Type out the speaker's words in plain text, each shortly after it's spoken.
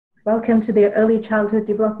Welcome to the Early Childhood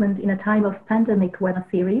Development in a Time of Pandemic webinar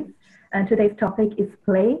series. And today's topic is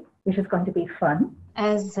play, which is going to be fun.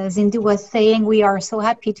 As Zindu was saying, we are so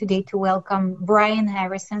happy today to welcome Brian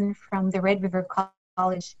Harrison from the Red River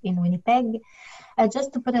College in Winnipeg.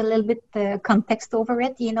 Just to put a little bit context over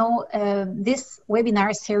it, this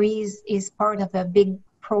webinar series is part of a big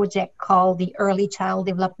project called the Early Child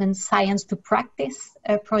Development Science to Practice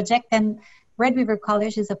project, and Red River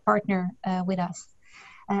College is a partner with us,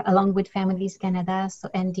 along with Families Canada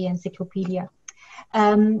and the Encyclopedia.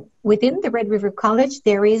 Within the Red River College,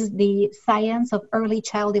 there is the Science of Early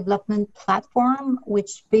Child Development platform,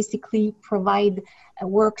 which basically provide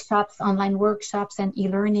workshops, online workshops and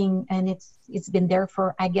e-learning, and it's been there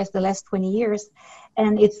for, I guess, the last 20 years.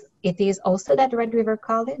 And it is also at Red River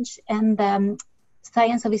College, and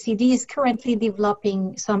Science of ECD is currently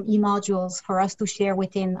developing some e-modules for us to share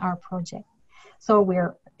within our project. So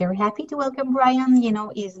we're very happy to welcome Brian.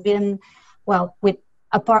 He's been,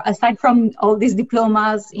 aside from all these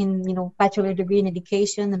diplomas in, bachelor degree in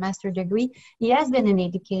education, a master degree, he has been an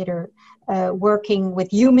educator working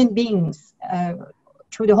with human beings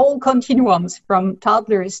through the whole continuums from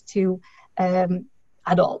toddlers to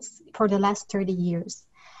adults for the last 30 years.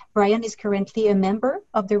 Brian is currently a member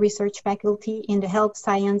of the research faculty in the Health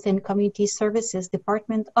Science and Community Services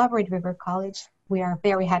Department of Red River College. We are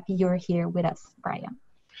very happy you're here with us, Brian.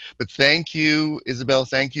 But thank you, Isabelle.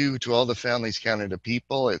 Thank you to all the Families Canada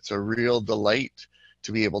people. It's a real delight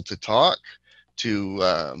to be able to talk,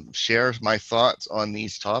 to share my thoughts on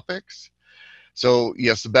these topics. So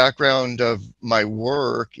yes, the background of my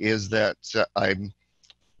work is that I'm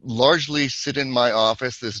largely sit in my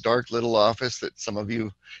office, this dark little office that some of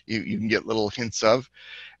you can get little hints of.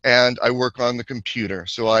 And I work on the computer.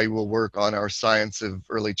 So I will work on our Science of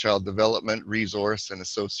Early Child Development resource and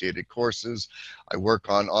associated courses. I work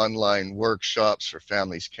on online workshops for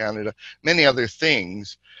Families Canada, many other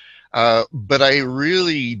things. But I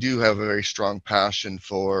really do have a very strong passion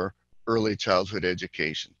for early childhood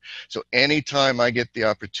education. So anytime I get the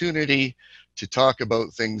opportunity to talk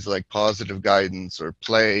about things like positive guidance or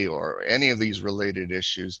play or any of these related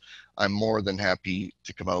issues, I'm more than happy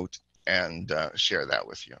to come out and share that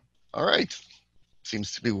with you. All right,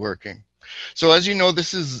 seems to be working. So as you know,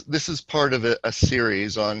 this is part of a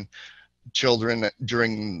series on children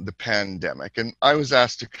during the pandemic, and I was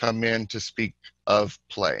asked to come in to speak of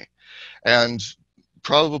play. And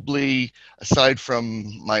probably, aside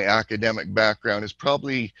from my academic background, is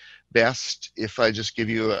probably best if I just give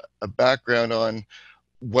you a background on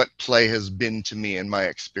what play has been to me and my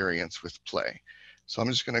experience with play. So I'm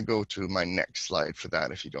just going to go to my next slide for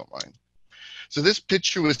that, if you don't mind. So this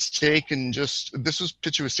picture was taken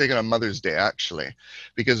picture was taken on Mother's Day, actually,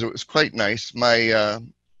 because it was quite nice. My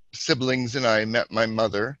siblings and I met my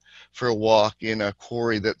mother for a walk in a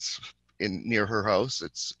quarry that's near her house.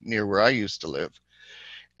 It's near where I used to live.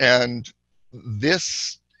 And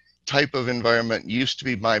this type of environment used to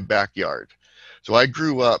be my backyard. So I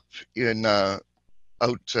grew up in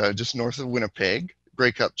just north of Winnipeg,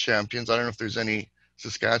 Grey Cup champions. I don't know if there's any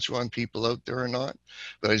Saskatchewan people out there or not,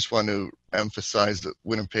 but I just want to emphasize that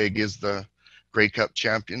Winnipeg is the Grey Cup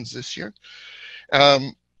champions this year.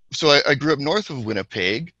 So I grew up north of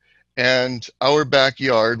Winnipeg, and our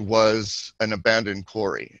backyard was an abandoned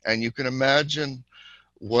quarry. And you can imagine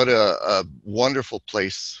what a wonderful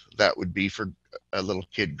place that would be for a little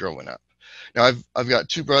kid growing up. Now I've got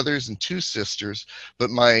two brothers and two sisters, but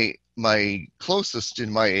my closest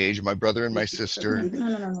in my age, my brother and my sister,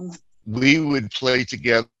 we would play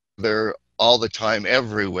together all the time,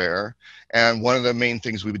 everywhere. And one of the main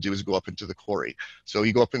things we would do is go up into the quarry. So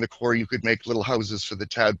you go up in the quarry, you could make little houses for the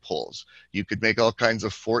tadpoles. You could make all kinds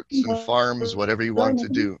of forts and farms, whatever you want to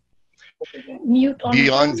do.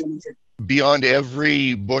 Beyond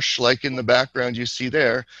every bush, like in the background you see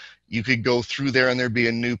there, you could go through there and there'd be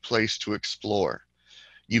a new place to explore.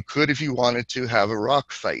 You could, if you wanted to, have a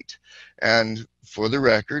rock fight. And for the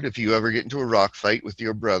record, if you ever get into a rock fight with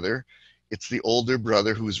your brother, it's the older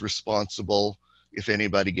brother who's responsible if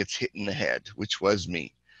anybody gets hit in the head, which was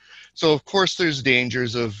me. So of course there's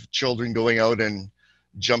dangers of children going out and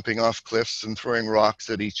jumping off cliffs and throwing rocks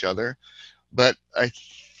at each other. But I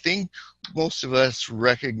think most of us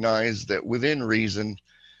recognize that within reason,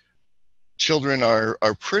 children are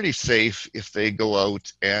pretty safe if they go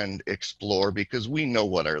out and explore, because we know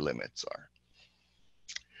what our limits are.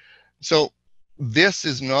 So this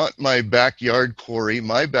is not my backyard quarry.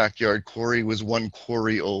 My backyard quarry was one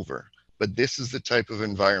quarry over, but this is the type of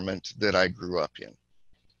environment that I grew up in.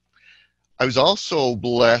 I was also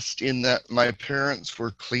blessed in that my parents were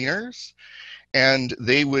cleaners, and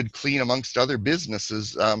they would clean, amongst other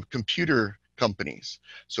businesses, computer companies.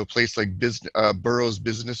 So a place like Burroughs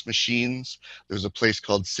Business Machines, there's a place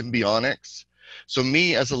called Symbionics. So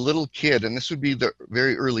me as a little kid, and this would be the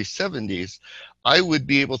very early 70s, I would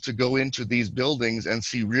be able to go into these buildings and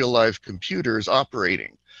see real live computers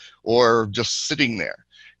operating or just sitting there.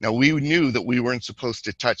 Now, we knew that we weren't supposed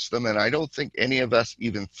to touch them, and I don't think any of us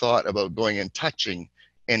even thought about going and touching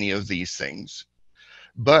any of these things.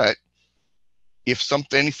 But if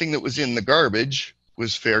anything that was in the garbage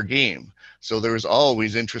was fair game. So there was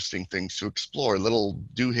always interesting things to explore, little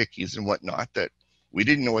doohickeys and whatnot that we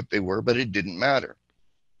didn't know what they were, but it didn't matter.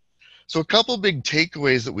 So a couple big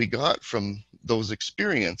takeaways that we got from those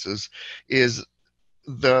experiences is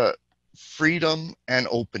the freedom and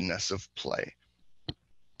openness of play.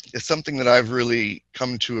 It's something that I've really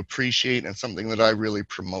come to appreciate, and something that I really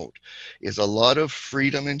promote is a lot of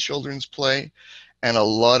freedom in children's play and a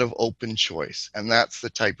lot of open choice. And that's the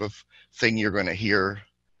type of thing you're going to hear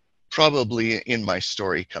probably in my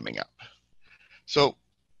story coming up. So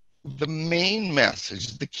the main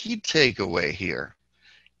message, the key takeaway here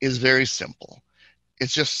is very simple.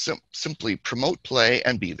 It's just simply promote play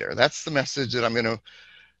and be there. That's the message that I'm going to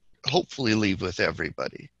hopefully leave with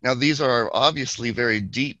everybody. Now, these are obviously very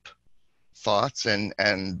deep thoughts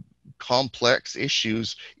and complex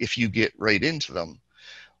issues if you get right into them.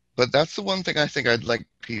 But that's the one thing I think I'd like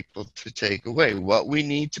people to take away. What we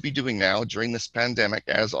need to be doing now during this pandemic,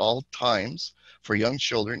 as all times for young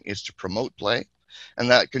children, is to promote play.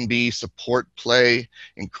 And that can be support play,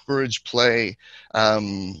 encourage play,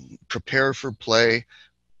 prepare for play,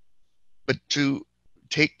 but to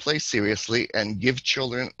take play seriously and give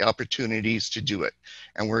children opportunities to do it.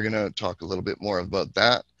 And we're going to talk a little bit more about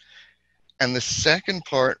that. And the second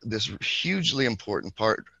part, this hugely important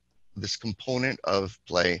part, this component of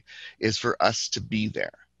play, is for us to be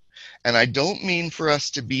there. And I don't mean for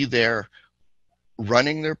us to be there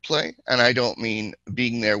running their play, and I don't mean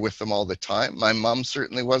being there with them all the time. My mom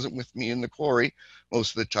certainly wasn't with me in the quarry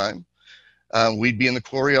most of the time. We'd be in the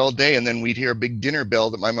quarry all day, and then we'd hear a big dinner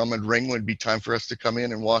bell that my mom would ring when it'd be time for us to come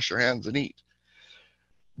in and wash our hands and eat.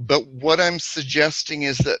 But what I'm suggesting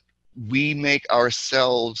is that we make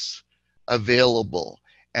ourselves available,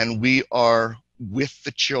 and we are with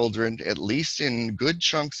the children, at least in good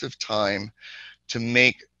chunks of time, to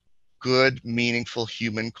make good, meaningful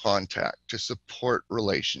human contact, to support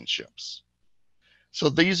relationships. So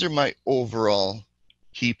these are my overall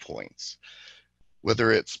key points.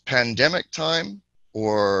 Whether it's pandemic time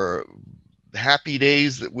or happy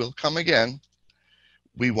days that will come again,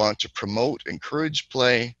 we want to promote, encourage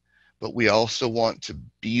play, but we also want to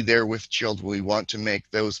be there with children. We want to make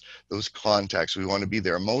those contacts. We want to be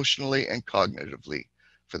there emotionally and cognitively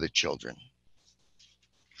for the children.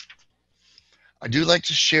 I do like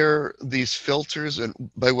to share these filters, and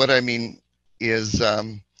by what I mean is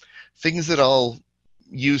things that I'll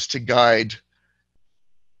use to guide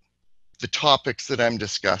the topics that I'm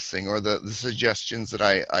discussing, or the suggestions that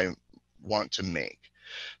I want to make.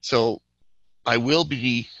 So I will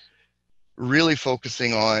be really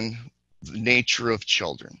focusing on the nature of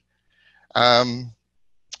children.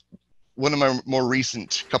 One of my more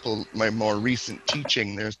recent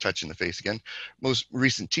teaching, there's touching the face again, most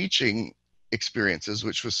recent teaching experiences,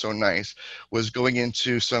 which was so nice, was going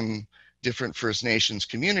into some different First Nations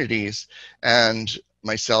communities, and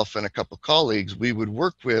myself and a couple colleagues, we would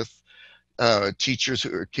work with teachers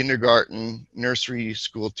who are kindergarten, nursery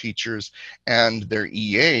school teachers, and their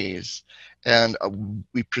EAs, and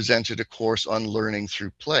we presented a course on learning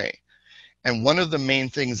through play. And one of the main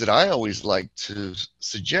things that I always like to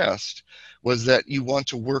suggest was that you want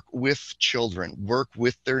to work with children, work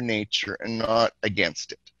with their nature and not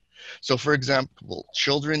against it. So for example,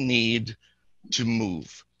 children need to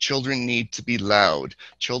move, children need to be loud,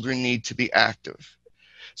 children need to be active.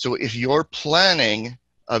 So if your planning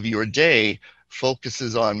of your day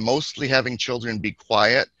focuses on mostly having children be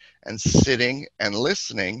quiet and sitting and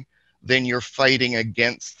listening, then you're fighting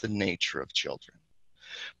against the nature of children.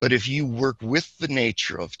 But if you work with the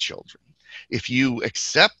nature of children, if you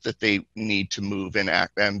accept that they need to move and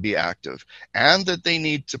act and be active, and that they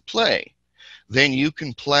need to play, then you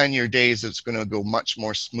can plan your days. It's going to go much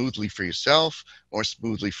more smoothly for yourself, more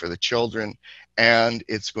smoothly for the children, and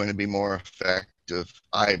it's going to be more effective,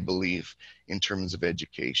 I believe, in terms of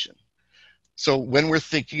education. So when we're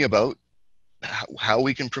thinking about how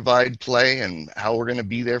we can provide play and how we're going to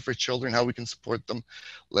be there for children, how we can support them,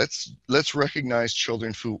 let's recognize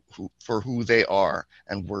children for who they are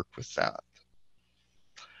and work with that.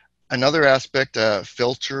 Another aspect,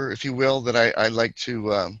 filter, if you will, that I like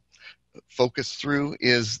to focus through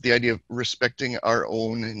is the idea of respecting our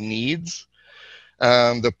own needs.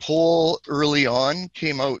 The poll early on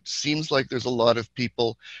came out, seems like there's a lot of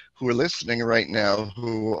people who are listening right now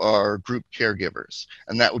who are group caregivers,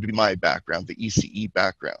 and that would be my background, the ECE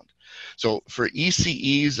background. So for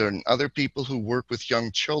ECEs and other people who work with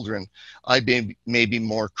young children, I may be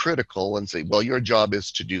more critical and say, well, your job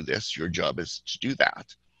is to do this, your job is to do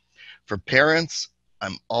that. For parents,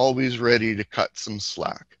 I'm always ready to cut some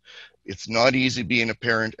slack. It's not easy being a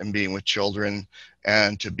parent and being with children,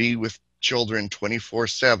 and to be with children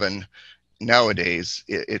 24/7 nowadays,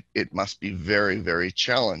 it must be very, very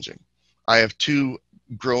challenging. I have 2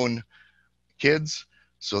 grown kids,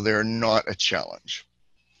 so they're not a challenge.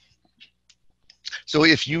 So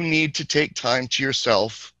if you need to take time to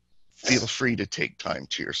yourself, feel free to take time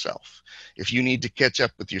to yourself. If you need to catch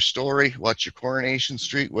up with your story, watch your Coronation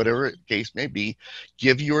Street, whatever the case may be,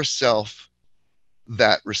 give yourself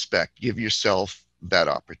that respect, give yourself that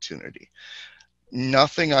opportunity.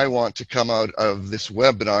 Nothing I want to come out of this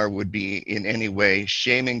webinar would be in any way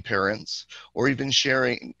shaming parents or even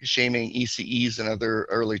shaming ECEs and other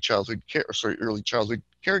early childhood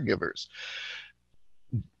caregivers.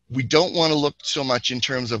 We don't want to look so much in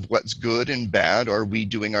terms of what's good and bad. Are we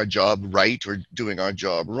doing our job right or doing our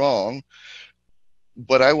job wrong?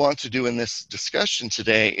 What I want to do in this discussion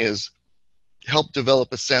today is help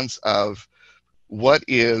develop a sense of what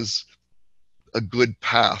is a good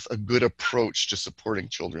path, a good approach to supporting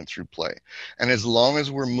children through play. And as long as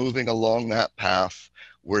we're moving along that path,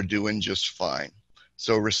 we're doing just fine.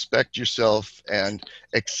 So respect yourself and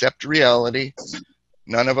accept reality.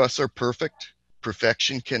 None of us are perfect.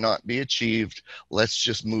 Perfection cannot be achieved. Let's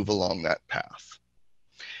just move along that path.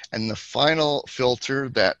 And the final filter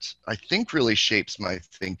that I think really shapes my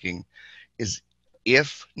thinking is,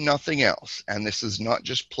 if nothing else, and this is not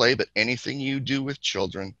just play, but anything you do with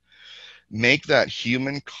children, make that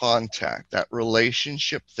human contact, that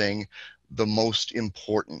relationship thing, the most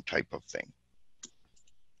important type of thing.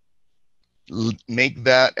 Make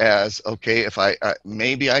that as, okay, if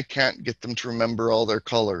maybe I can't get them to remember all their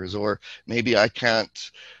colors, or maybe I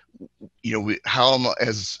can't, how am I,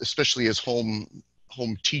 especially as home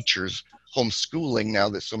teachers, homeschooling now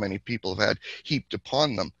that so many people have had heaped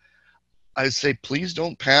upon them, I'd say please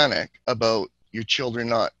don't panic about your children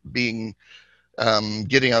not being,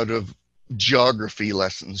 getting out of geography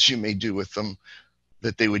lessons you may do with them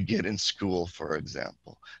that they would get in school, for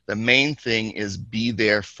example. The main thing is be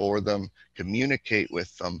there for them, communicate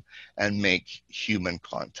with them, and make human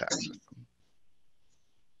contact with them.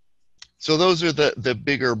 So those are the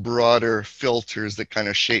bigger, broader filters that kind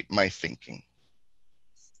of shape my thinking.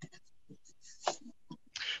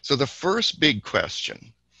 So the first big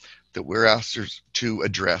question that we're asked to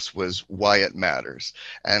address was why it matters.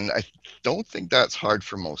 And I don't think that's hard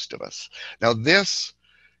for most of us. Now this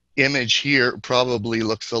image here probably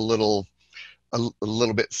looks a little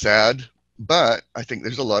bit sad, but I think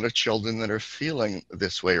there's a lot of children that are feeling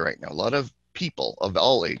this way right now. A lot of people of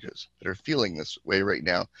all ages that are feeling this way right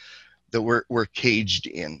now, that we're caged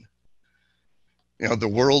in. The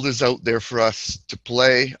world is out there for us to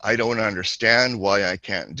play. I don't understand why I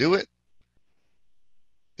can't do it.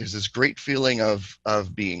 There's this great feeling of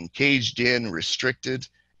being caged in, restricted,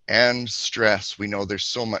 and stress. We know there's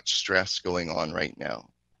so much stress going on right now.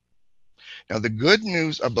 Now, the good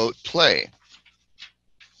news about play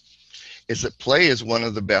is that play is one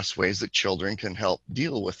of the best ways that children can help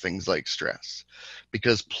deal with things like stress,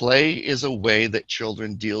 because play is a way that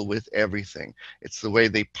children deal with everything. It's the way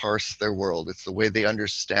they parse their world. It's the way they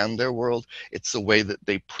understand their world. It's the way that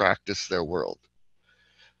they practice their world.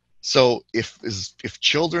 So if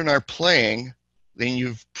children are playing, then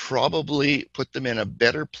you've probably put them in a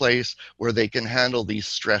better place where they can handle these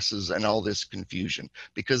stresses and all this confusion,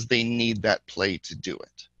 because they need that play to do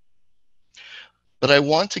it. But I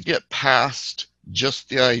want to get past just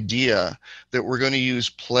the idea that we're going to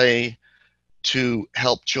use play to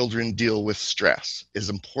help children deal with stress, as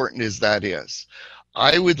important as that is.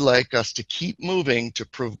 I would like us to keep moving to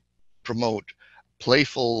promote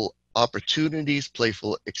playful opportunities,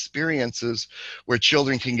 playful experiences where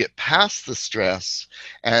children can get past the stress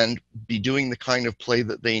and be doing the kind of play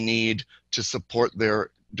that they need to support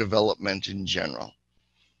their development in general.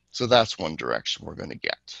 So that's one direction we're going to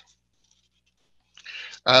get.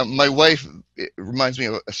 My wife, it reminds me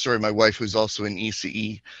of a story. My wife, who's also in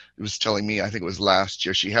ECE, was telling me, I think it was last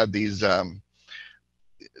year, she had these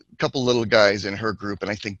couple little guys in her group, and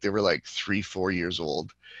I think they were like 3-4 years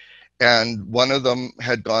old. And one of them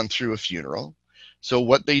had gone through a funeral. So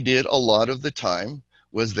what they did a lot of the time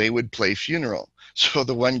was they would play funeral. So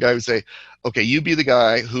the one guy would say, okay, you be the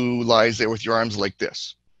guy who lies there with your arms like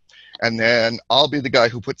this. And then I'll be the guy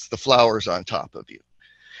who puts the flowers on top of you.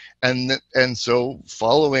 And so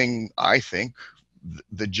following, I think,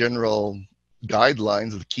 the general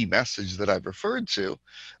guidelines of the key message that I've referred to,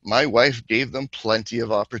 my wife gave them plenty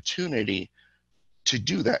of opportunity to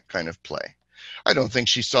do that kind of play. I don't think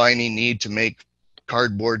she saw any need to make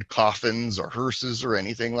cardboard coffins or hearses or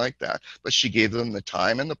anything like that, but she gave them the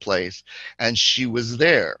time and the place, and she was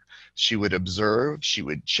there. She would observe, she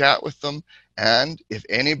would chat with them, and if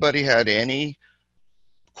anybody had any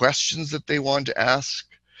questions that they wanted to ask,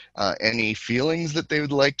 any feelings that they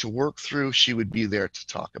would like to work through, she would be there to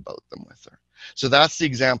talk about them with her. So that's the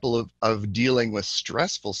example of dealing with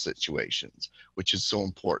stressful situations, which is so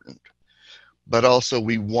important. But also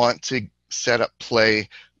we want to set up play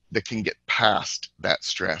that can get past that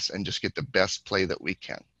stress and just get the best play that we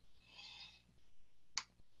can.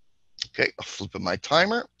 Okay, I'll flip on my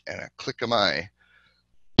timer and a click on my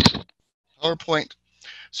PowerPoint.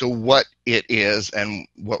 So what it is and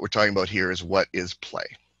what we're talking about here is what is play.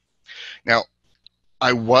 Now,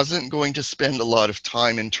 I wasn't going to spend a lot of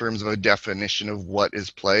time in terms of a definition of what is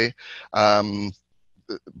play.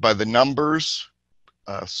 By the numbers,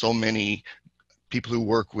 so many people who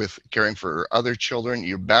work with caring for other children,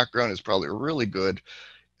 your background is probably really good,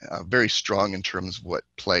 very strong in terms of what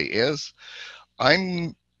play is.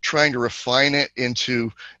 I'm trying to refine it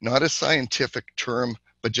into not a scientific term,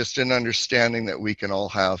 but just an understanding that we can all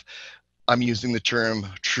have. I'm using the term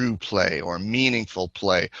true play or meaningful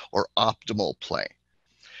play or optimal play.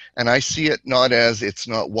 And I see it not as it's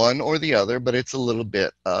not one or the other, but it's a little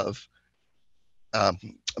bit of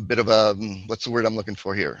what's the word I'm looking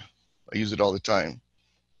for here? I use it all the time.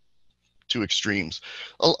 Two extremes.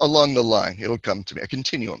 Along the line, it'll come to me. A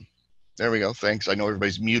continuum. There we go. Thanks. I know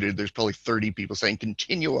everybody's muted. There's probably 30 people saying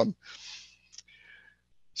continuum.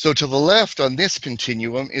 So to the left on this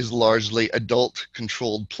continuum is largely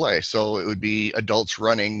adult-controlled play. So it would be adults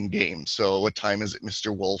running games. So what time is it,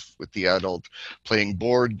 Mr. Wolf, with the adult playing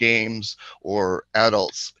board games, or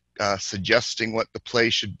adults suggesting what the play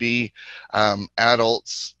should be,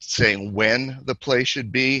 adults saying when the play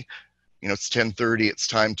should be. You know, it's 10:30, it's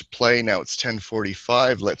time to play. Now it's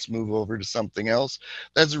 10:45, let's move over to something else.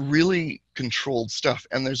 That's really controlled stuff.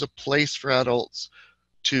 And there's a place for adults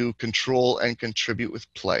to control and contribute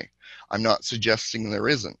with play. I'm not suggesting there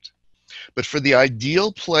isn't. But for the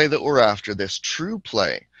ideal play that we're after, this true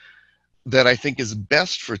play that I think is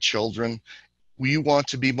best for children, we want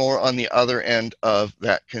to be more on the other end of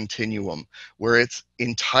that continuum, where it's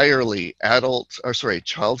entirely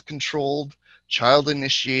child controlled, child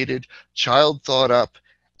initiated, child thought up,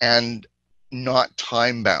 and not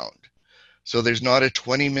time bound. So there's not a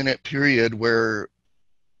 20-minute period where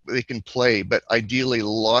they can play, but ideally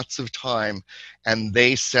lots of time, and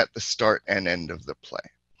they set the start and end of the play.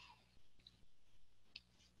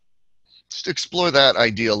 Just to explore that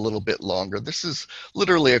idea a little bit longer. This is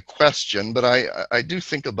literally a question, but I do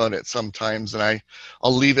think about it sometimes, and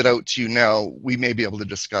I'll leave it out to you now. We may be able to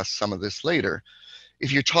discuss some of this later.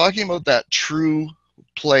 If you're talking about that true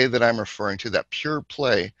play that I'm referring to, that pure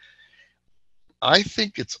play, I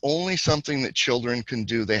think it's only something that children can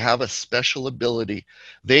do. They have a special ability.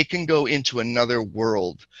 They can go into another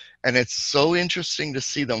world. And it's so interesting to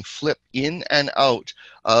see them flip in and out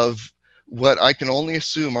of what I can only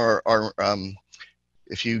assume are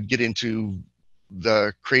if you get into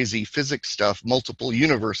the crazy physics stuff, multiple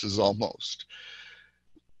universes almost.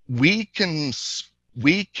 We can,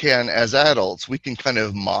 as adults, we can kind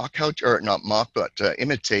of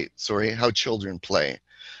imitate, how children play.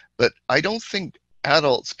 But I don't think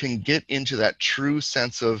adults can get into that true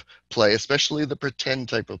sense of play, especially the pretend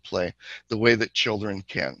type of play, the way that children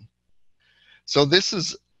can. So this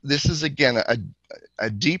is again a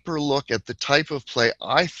deeper look at the type of play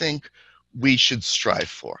I think we should strive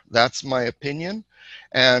for. That's my opinion,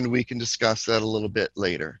 and we can discuss that a little bit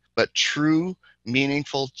later. But true,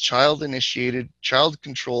 meaningful, child-initiated,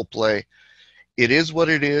 child-controlled play, it is what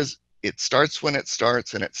it is. It starts when it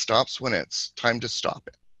starts, and it stops when it's time to stop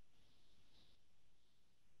it.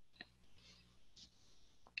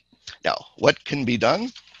 Now, what can be done?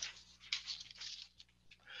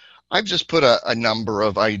 I've just put a number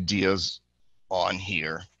of ideas on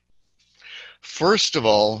here. First of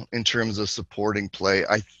all, in terms of supporting play,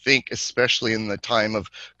 I think especially in the time of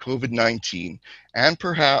COVID-19, and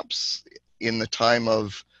perhaps in the time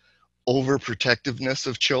of overprotectiveness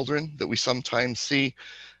of children that we sometimes see,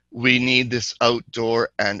 we need this outdoor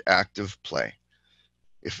and active play.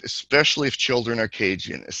 Especially if children are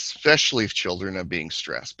caged in, especially if children are being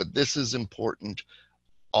stressed. But this is important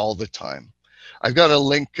all the time. I've got a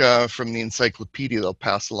link from the encyclopedia that I'll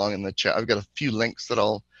pass along in the chat. I've got a few links that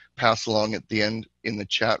I'll pass along at the end in the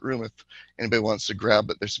chat room if anybody wants to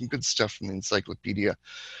grab it. There's some good stuff from the encyclopedia,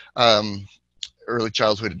 early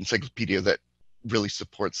childhood encyclopedia, that really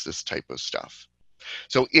supports this type of stuff.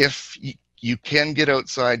 So if you can get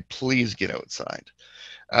outside, please get outside.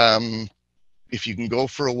 If you can go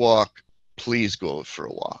for a walk, please go for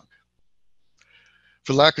a walk.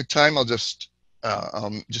 For lack of time, I'll just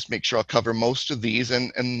make sure I'll cover most of these.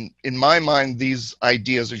 And in my mind, these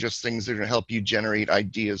ideas are just things that are going to help you generate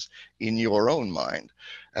ideas in your own mind.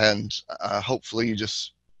 And hopefully you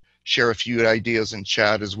just share a few ideas in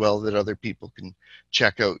chat as well that other people can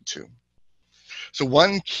check out too. So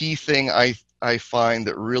one key thing I find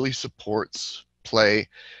that really supports play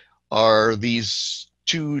are these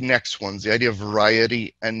two next ones, the idea of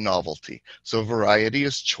variety and novelty. So variety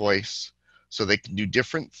is choice, so they can do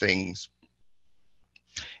different things.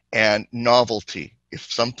 And novelty,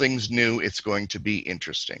 if something's new, it's going to be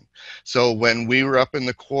interesting. So when we were up in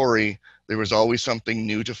the quarry, there was always something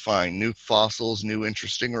new to find, new fossils, new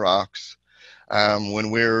interesting rocks.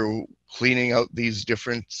 When we were cleaning out these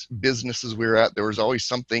different businesses we were at, there was always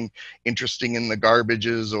something interesting in the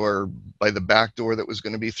garbages or by the back door that was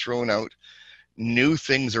going to be thrown out. New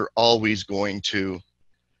things are always going to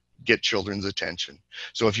get children's attention.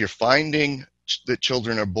 So if you're finding that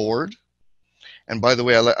children are bored, and by the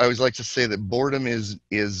way, I always like to say that boredom is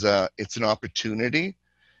it's an opportunity.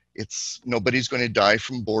 Nobody's going to die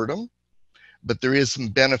from boredom, but there is some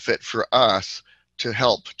benefit for us to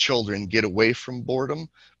help children get away from boredom,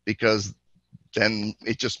 because then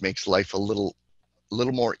it just makes life a little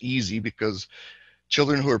more easy, because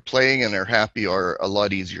children who are playing and are happy are a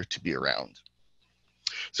lot easier to be around.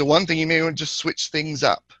 So one thing, you may want to just switch things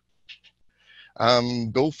up.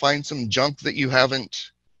 Go find some junk that you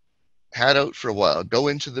haven't had out for a while. Go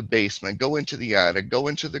into the basement, go into the attic, go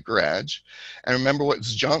into the garage. And remember,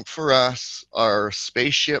 what's junk for us are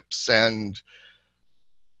spaceships and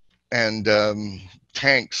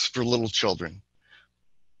tanks for little children.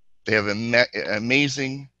 They have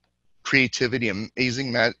amazing creativity,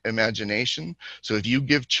 amazing imagination. So if you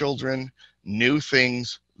give children new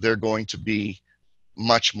things, they're going to be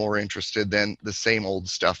much more interested than the same old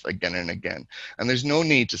stuff again and again. And there's no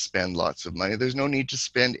need to spend lots of money. There's no need to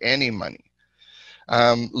spend any money.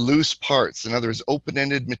 Loose parts, in other words,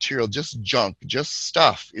 open-ended material, just junk, just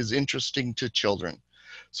stuff is interesting to children.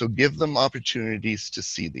 So give them opportunities to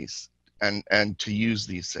see these and to use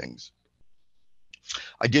these things.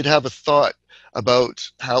 I did have a thought about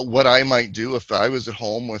what I might do if I was at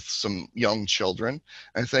home with some young children.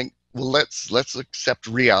 I think, well, let's accept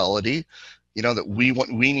reality, you know, that we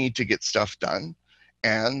need to get stuff done,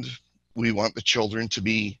 and we want the children to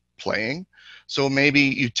be playing. So maybe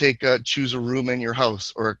you choose a room in your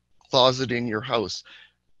house or a closet in your house,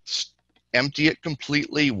 empty it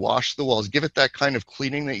completely, wash the walls, give it that kind of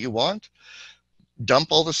cleaning that you want. Dump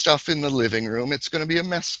all the stuff in the living room. It's going to be a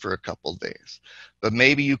mess for a couple days, but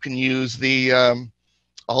maybe you can use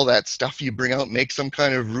all that stuff you bring out, make some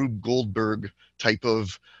kind of Rube Goldberg type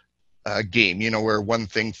of game, you know, where one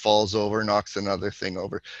thing falls over, knocks another thing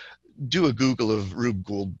over. Do a Google of Rube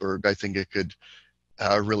Goldberg. I think it could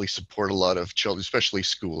really support a lot of children, especially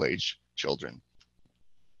school-age children.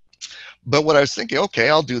 But what I was thinking, okay,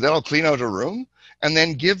 I'll do that. I'll clean out a room and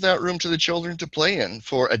then give that room to the children to play in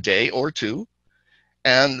for a day or two.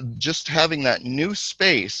 And just having that new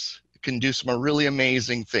space can do some really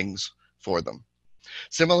amazing things for them.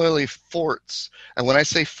 Similarly, forts. And when I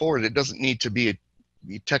say fort, it doesn't need to be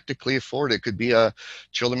technically a fort. It could be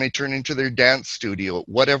children may turn into their dance studio,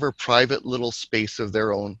 whatever private little space of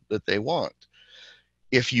their own that they want.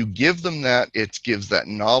 If you give them that, it gives that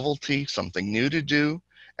novelty, something new to do,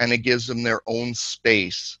 and it gives them their own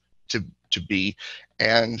space to be.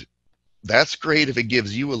 And that's great if it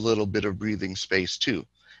gives you a little bit of breathing space too.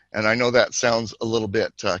 And I know that sounds a little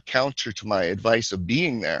bit counter to my advice of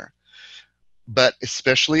being there, but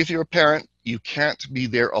especially if you're a parent, you can't be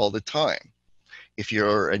there all the time. If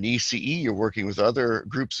you're an ECE, you're working with other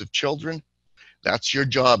groups of children, that's your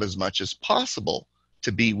job as much as possible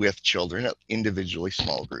to be with children at individually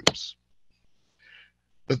small groups.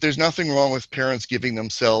 But there's nothing wrong with parents giving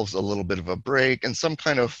themselves a little bit of a break, and some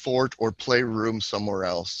kind of fort or playroom somewhere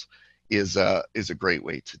else is a great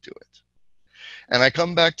way to do it. And I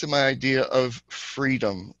come back to my idea of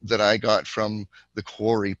freedom that I got from the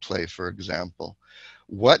quarry play, for example.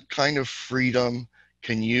 What kind of freedom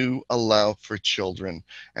can you allow for children?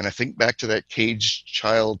 And I think back to that caged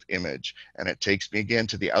child image, and it takes me again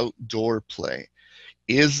to the outdoor play.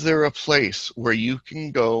 Is there a place where you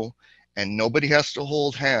can go and nobody has to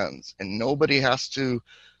hold hands and nobody has to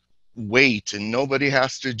wait and nobody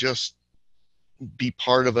has to just be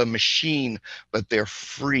part of a machine, but they're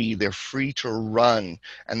free. They're free to run,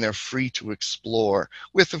 and they're free to explore,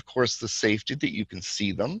 with, of course, the safety that you can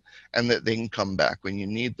see them and that they can come back when you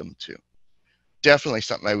need them to. Definitely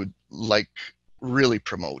something I would like really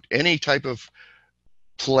promote. Any type of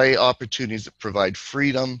play opportunities that provide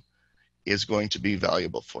freedom is going to be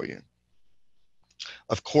valuable for you.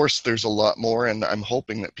 Of course, there's a lot more, and I'm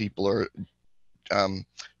hoping that people are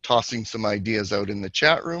tossing some ideas out in the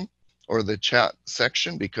chat room or the chat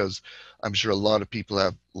section, because I'm sure a lot of people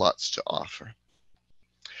have lots to offer.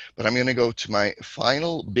 But I'm going to go to my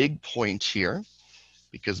final big point here,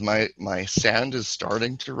 because my sand is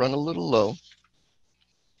starting to run a little low.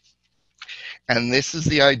 And this is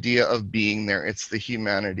the idea of being there. It's the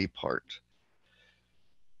humanity part.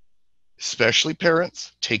 Especially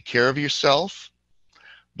parents, take care of yourself.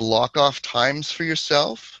 Block off times for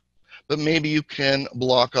yourself, but maybe you can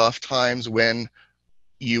block off times when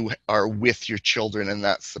you are with your children, and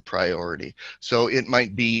that's the priority. So it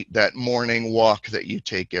might be that morning walk that you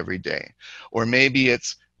take every day, or maybe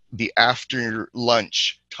it's the after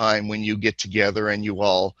lunch time when you get together and you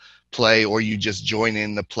all play, or you just join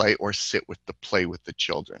in the play or sit with the play with the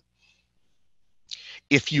children.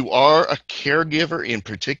 If you are a caregiver in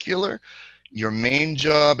particular, your main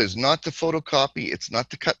job is not to photocopy, it's not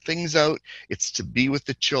to cut things out, it's to be with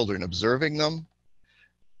the children, observing them,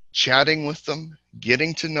 chatting with them,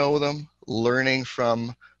 getting to know them, learning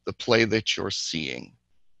from the play that you're seeing.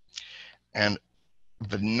 And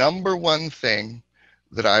the number one thing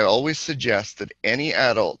that I always suggest that any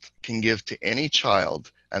adult can give to any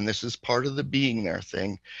child, and this is part of the being there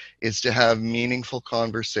thing, is to have meaningful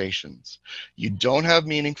conversations. You don't have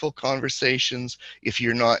meaningful conversations if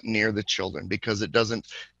you're not near the children, because it doesn't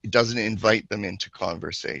invite them into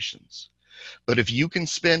conversations. But if you can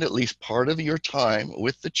spend at least part of your time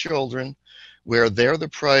with the children where they're the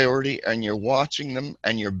priority, and you're watching them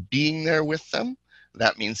and you're being there with them,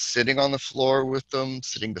 that means sitting on the floor with them,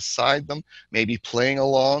 sitting beside them, maybe playing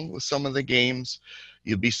along with some of the games.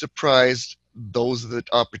 You'd be surprised. Those are the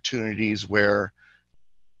opportunities where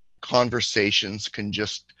conversations can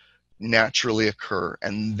just naturally occur.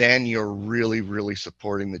 And then you're really, really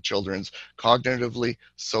supporting the children's cognitively,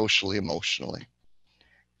 socially, emotionally.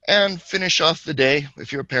 And finish off the day,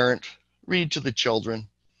 if you're a parent, read to the children.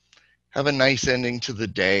 Have a nice ending to the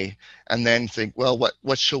day, and then think, well,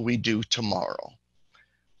 what shall we do tomorrow?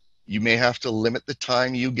 You may have to limit the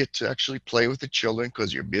time you get to actually play with the children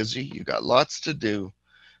because you're busy, you got lots to do,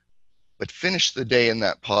 but finish the day in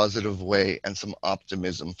that positive way and some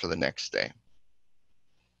optimism for the next day.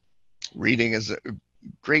 Reading is a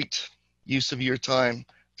great use of your time.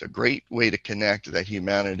 It's a great way to connect to that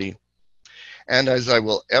humanity. And as I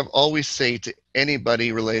will always say to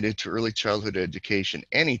anybody related to early childhood education,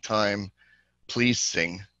 anytime, please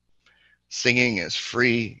sing. Singing is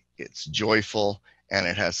free, it's joyful, and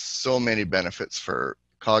it has so many benefits for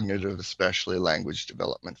cognitive, especially language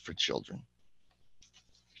development for children.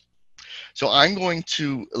 So I'm going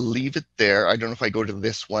to leave it there. I don't know if I go to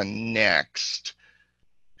this one next.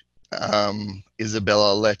 Isabelle,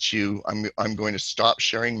 I'll let you, I'm going to stop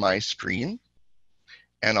sharing my screen,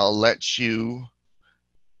 and I'll let you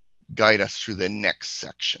guide us through the next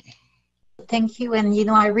section. Thank you. And,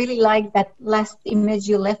 I really like that last image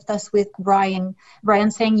you left us with, Brian. Brian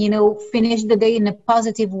saying, finish the day in a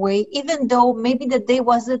positive way, even though maybe the day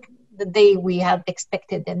wasn't the day we had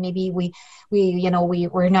expected. And maybe we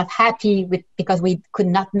were not happy with, because we could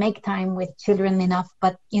not make time with children enough,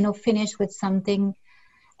 but, finish with something.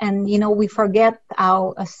 And, we forget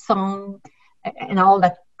how a song and all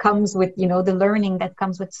that comes with, the learning that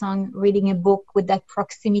comes with song, reading a book, with that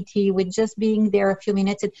proximity, with just being there a few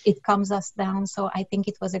minutes, it calms us down. So I think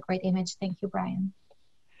it was a great image. Thank you, Brian.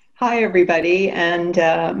 Hi, everybody. And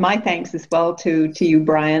my thanks as well to you,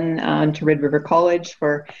 Brian, to Red River College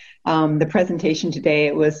for the presentation today.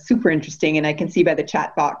 It was super interesting, and I can see by the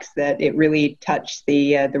chat box that it really touched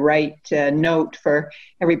the right note for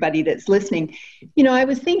everybody that's listening. I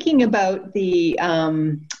was thinking about the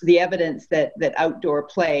evidence that outdoor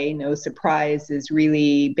play, no surprise, has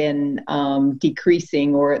really been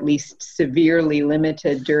decreasing, or at least severely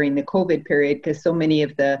limited during the COVID period, because so many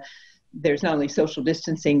of there's not only social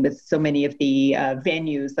distancing, but so many of the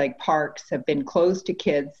venues like parks have been closed to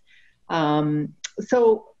kids.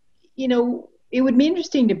 So, it would be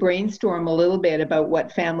interesting to brainstorm a little bit about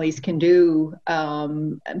what families can do.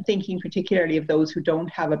 I'm thinking particularly of those who don't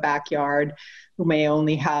have a backyard, who may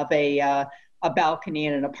only have a balcony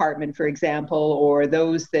in an apartment, for example, or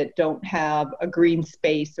those that don't have a green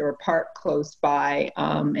space or a park close by,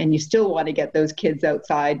 and you still want to get those kids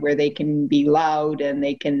outside where they can be loud and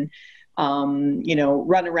they can you know,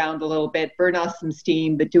 run around a little bit, burn off some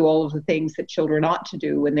steam, but do all of the things that children ought to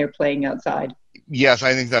do when they're playing outside. Yes,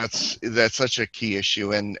 I think that's such a key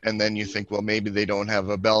issue, and then you think, well, maybe they don't have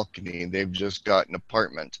a balcony, they've just got an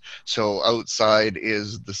apartment, so outside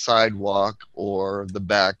is the sidewalk or the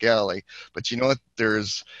back alley. But you know what,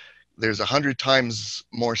 there's 100 times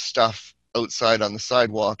more stuff outside on the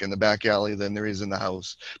sidewalk in the back alley than there is in the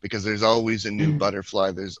house, because there's always a new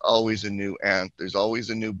butterfly, there's always a new ant, there's always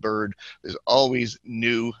a new bird, there's always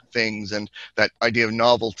new things. And that idea of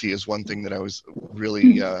novelty is one thing that I was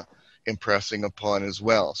really impressing upon as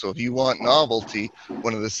well. So if you want novelty,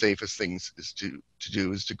 one of the safest things is to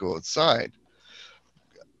go outside.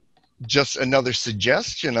 Just another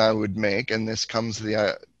suggestion I would make, and this comes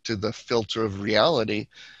to the filter of reality,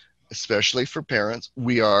 especially for parents,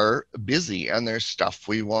 we are busy and there's stuff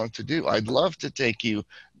we want to do. I'd love to take you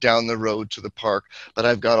down the road to the park, but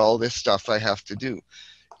I've got all this stuff I have to do.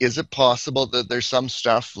 Is it possible that there's some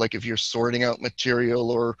stuff, like if you're sorting out material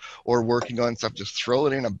or working on stuff, just throw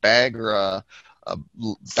it in a bag or a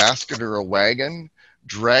basket or a wagon,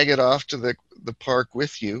 drag it off to the park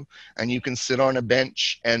with you, and you can sit on a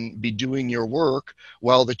bench and be doing your work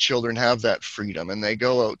while the children have that freedom and they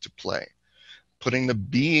go out to play. Putting the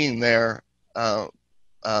being there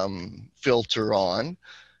filter on,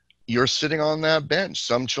 you're sitting on that bench.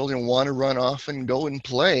 Some children want to run off and go and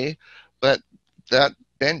play, but that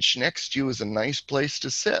bench next to you is a nice place to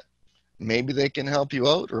sit. Maybe they can help you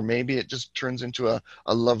out, or maybe it just turns into a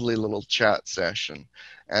lovely little chat session.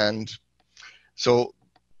 And so,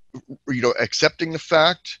 you know, accepting the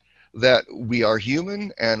fact that we are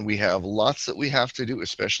human and we have lots that we have to do,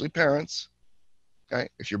 especially parents. Okay?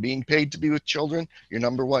 If you're being paid to be with children, your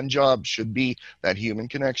number one job should be that human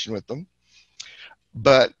connection with them.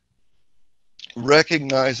 But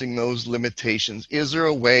recognizing those limitations, is there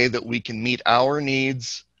a way that we can meet our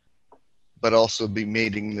needs but also be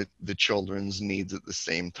meeting the children's needs at the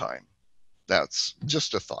same time? That's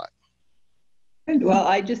just a thought. Well,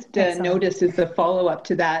 I just noticed as a follow-up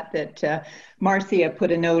to that Marcia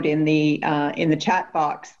put a note in the chat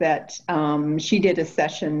box that she did a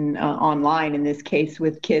session online, in this case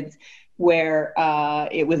with kids, where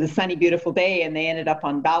it was a sunny, beautiful day, and they ended up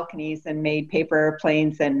on balconies and made paper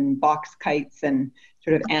airplanes and box kites and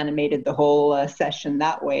sort of animated the whole session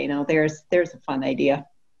that way. You know, there's a fun idea.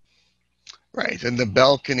 Right, and the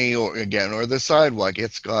balcony, or the sidewalk,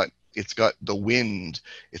 it's got the wind,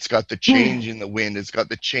 it's got the change in the wind, it's got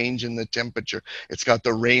the change in the temperature, it's got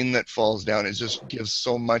the rain that falls down. It just gives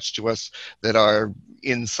so much to us that our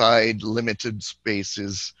inside limited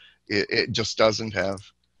spaces, it just doesn't have.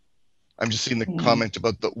 I'm just seeing the comment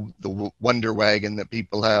about the wonder wagon that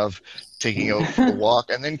people have, taking out for the walk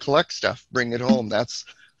and then collect stuff, bring it home. That's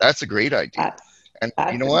a great idea. And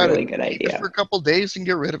that's you know what? Really good idea. Keep it for a couple of days and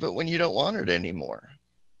get rid of it when you don't want it anymore.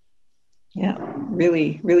 Yeah,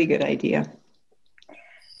 really, really good idea.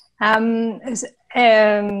 One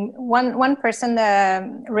person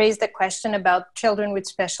raised a question about children with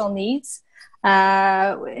special needs.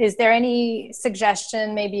 Is there any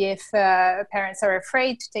suggestion, maybe if parents are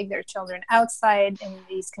afraid to take their children outside in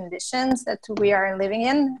these conditions that we are living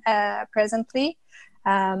in presently?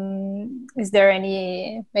 Is there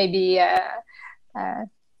any maybe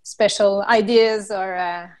special ideas, or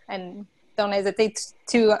and don't hesitate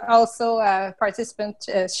to also participant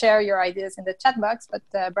share your ideas in the chat box.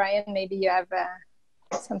 But Brian, maybe you have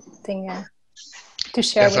something to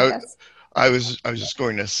share with us. I was just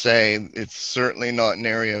going to say, it's certainly not an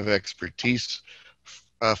area of expertise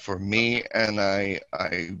for me, and I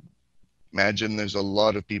imagine there's a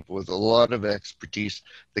lot of people with a lot of expertise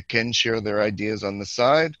that can share their ideas on the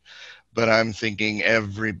side. But I'm thinking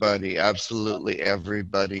everybody, absolutely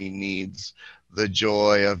everybody, needs the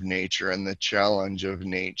joy of nature and the challenge of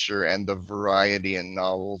nature and the variety and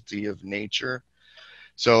novelty of nature.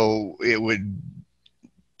 So it would,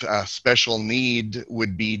 a special need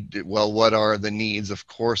would be, well, what are the needs? Of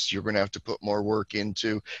course, you're going to have to put more work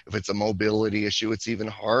into. If it's a mobility issue, it's even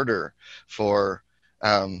harder for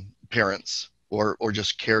parents or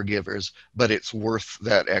just caregivers, but it's worth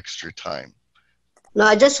that extra time. No,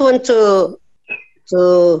 I just want to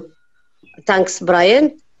thanks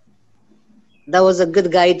Brian. That was a good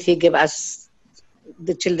guide he gave us.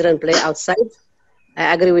 The children play outside.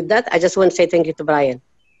 I agree with that. I just want to say thank you to Brian.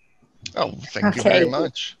 Oh, thank you very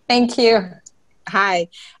much. Thank you. Hi.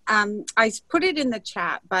 I put it in the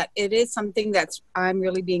chat, but it is something that's I'm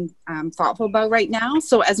really being thoughtful about right now.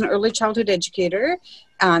 So as an early childhood educator,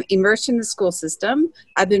 immersed in the school system,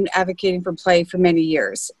 I've been advocating for play for many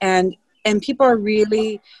years. And people are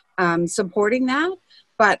really supporting that.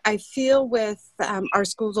 But I feel with our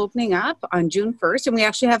schools opening up on June 1st, and we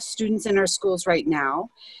actually have students in our schools right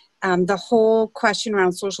now, the whole question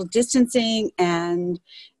around social distancing and,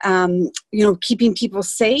 keeping people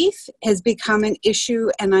safe has become an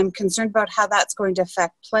issue, and I'm concerned about how that's going to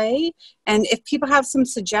affect play. And if people have some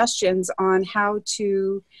suggestions on how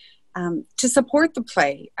to support the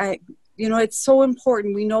play, it's so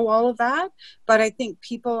important. We know all of that, but I think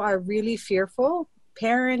people are really fearful,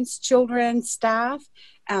 parents, children, staff,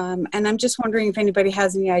 and I'm just wondering if anybody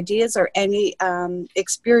has any ideas or any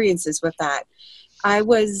experiences with that. I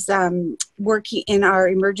was working in our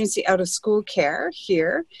emergency out-of-school care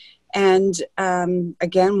here, and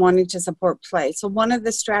again, wanting to support play. So one of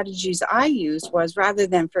the strategies I used was, rather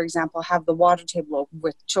than, for example, have the water table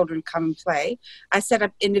with children come and play, I set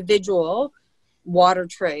up individual water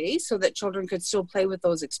trays so that children could still play with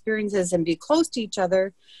those experiences and be close to each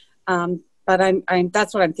other. But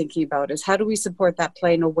that's what I'm thinking about, is how do we support that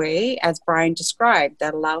play in a way, as Brian described,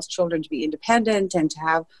 that allows children to be independent and to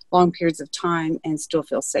have long periods of time and still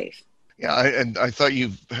feel safe. Yeah, I thought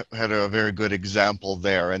you had a very good example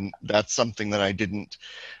there, and that's something that I didn't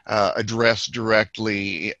address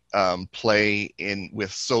directly, play in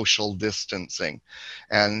with social distancing,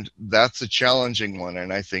 and that's a challenging one.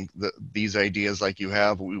 And I think that these ideas like you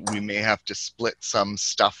have, we may have to split some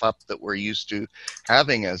stuff up that we're used to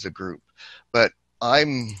having as a group. But I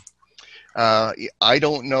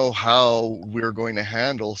don't know how we're going to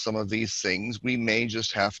handle some of these things. We may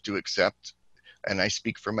just have to accept, and I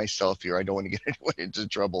speak for myself here, I don't want to get anyone into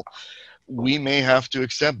trouble. We may have to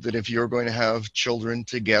accept that if you're going to have children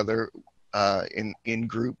together in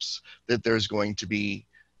groups, that there's going to be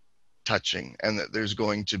touching and that there's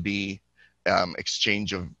going to be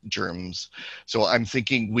exchange of germs. So I'm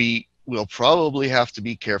thinking we'll probably have to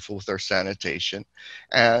be careful with our sanitation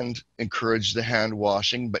and encourage the hand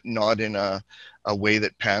washing, but not in a way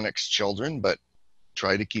that panics children, but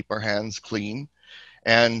try to keep our hands clean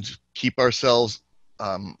and keep ourselves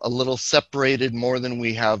a little separated more than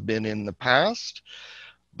we have been in the past.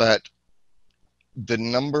 But the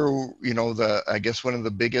number, I guess one of the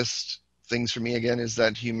biggest things for me again is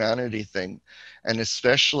that humanity thing. And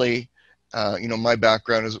especially, my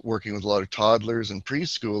background is working with a lot of toddlers and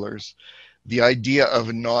preschoolers. The idea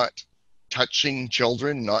of not touching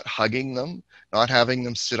children, not hugging them, not having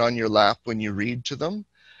them sit on your lap when you read to them,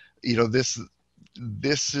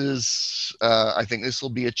 this is, I think this will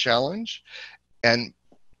be a challenge. And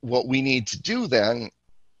what we need to do then,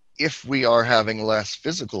 if we are having less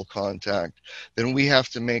physical contact, then we have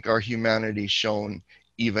to make our humanity shown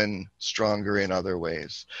even stronger in other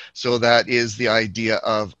ways. So that is the idea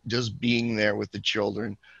of just being there with the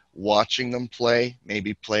children, watching them play,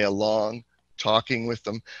 maybe play along, talking with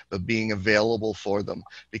them, but being available for them,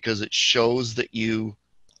 because it shows that you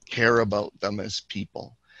care about them as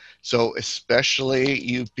people. So especially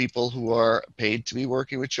you people who are paid to be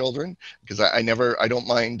working with children, because I don't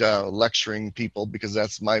mind lecturing people, because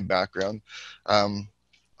that's my background. I'm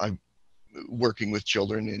working with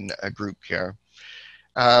children in group care.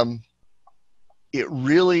 It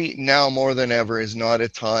really now more than ever is not a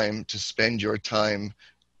time to spend your time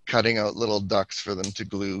cutting out little ducks for them to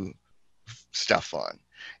glue stuff on.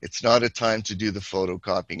 It's not a time to do the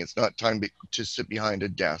photocopying. It's not time to sit behind a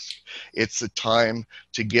desk. It's a time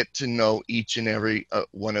to get to know each and every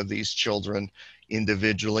one of these children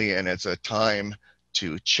individually, and it's a time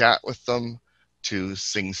to chat with them, to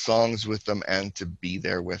sing songs with them, and to be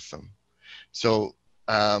there with them. So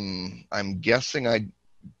I'm guessing I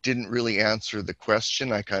didn't really answer the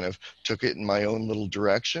question. I kind of took it in my own little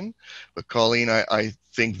direction. But Colleen, I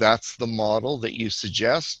think that's the model that you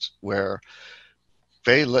suggest, where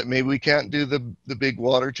maybe we can't do the big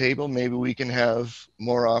water table. Maybe we can have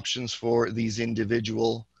more options for these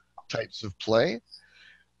individual types of play.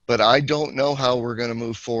 But I don't know how we're going to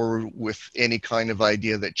move forward with any kind of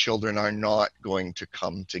idea that children are not going to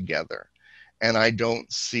come together. And I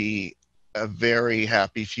don't see a very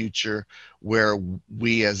happy future where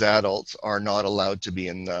we as adults are not allowed to be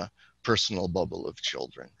in the personal bubble of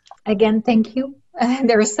children. Again, thank you.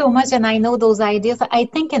 There is so much, and I know those ideas. I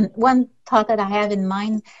think, and one thought that I have in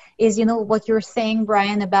mind is, what you're saying,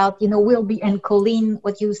 Brian, about, we'll be, and Colleen,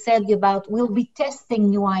 what you said about, we'll be testing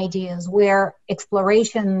new ideas where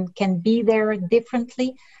exploration can be there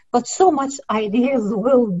differently, but so much ideas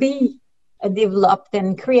will be developed,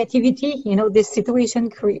 and creativity, this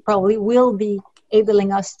situation probably will be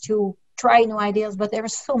enabling us to try new ideas, but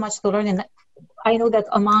there's so much to learn. And I know that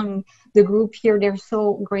among the group here, there's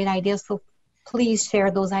so great ideas. So please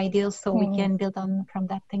share those ideas so we can build on from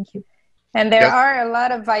that. Thank you. And there Yes. are a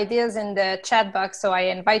lot of ideas in the chat box, so I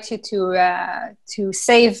invite you to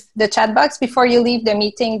save the chat box before you leave the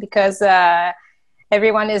meeting, because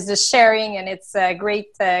everyone is just sharing, and it's great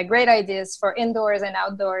ideas for indoors and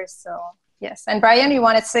outdoors. So yes. And Brian, you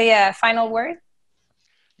want to say a final word?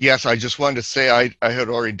 Yes, I just wanted to say I had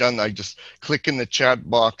already done that. I just click in the chat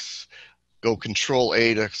box, go Control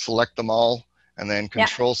A to select them all, and then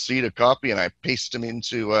Control C to copy, and I paste them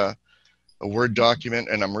into a Word document,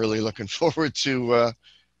 and I'm really looking forward to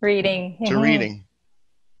reading. reading.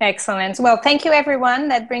 Excellent. Well, thank you, everyone.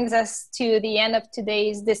 That brings us to the end of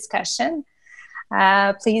today's discussion.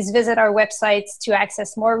 Please visit our websites to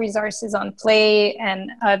access more resources on play and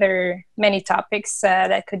other many topics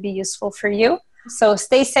that could be useful for you. So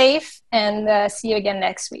stay safe, and see you again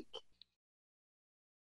next week.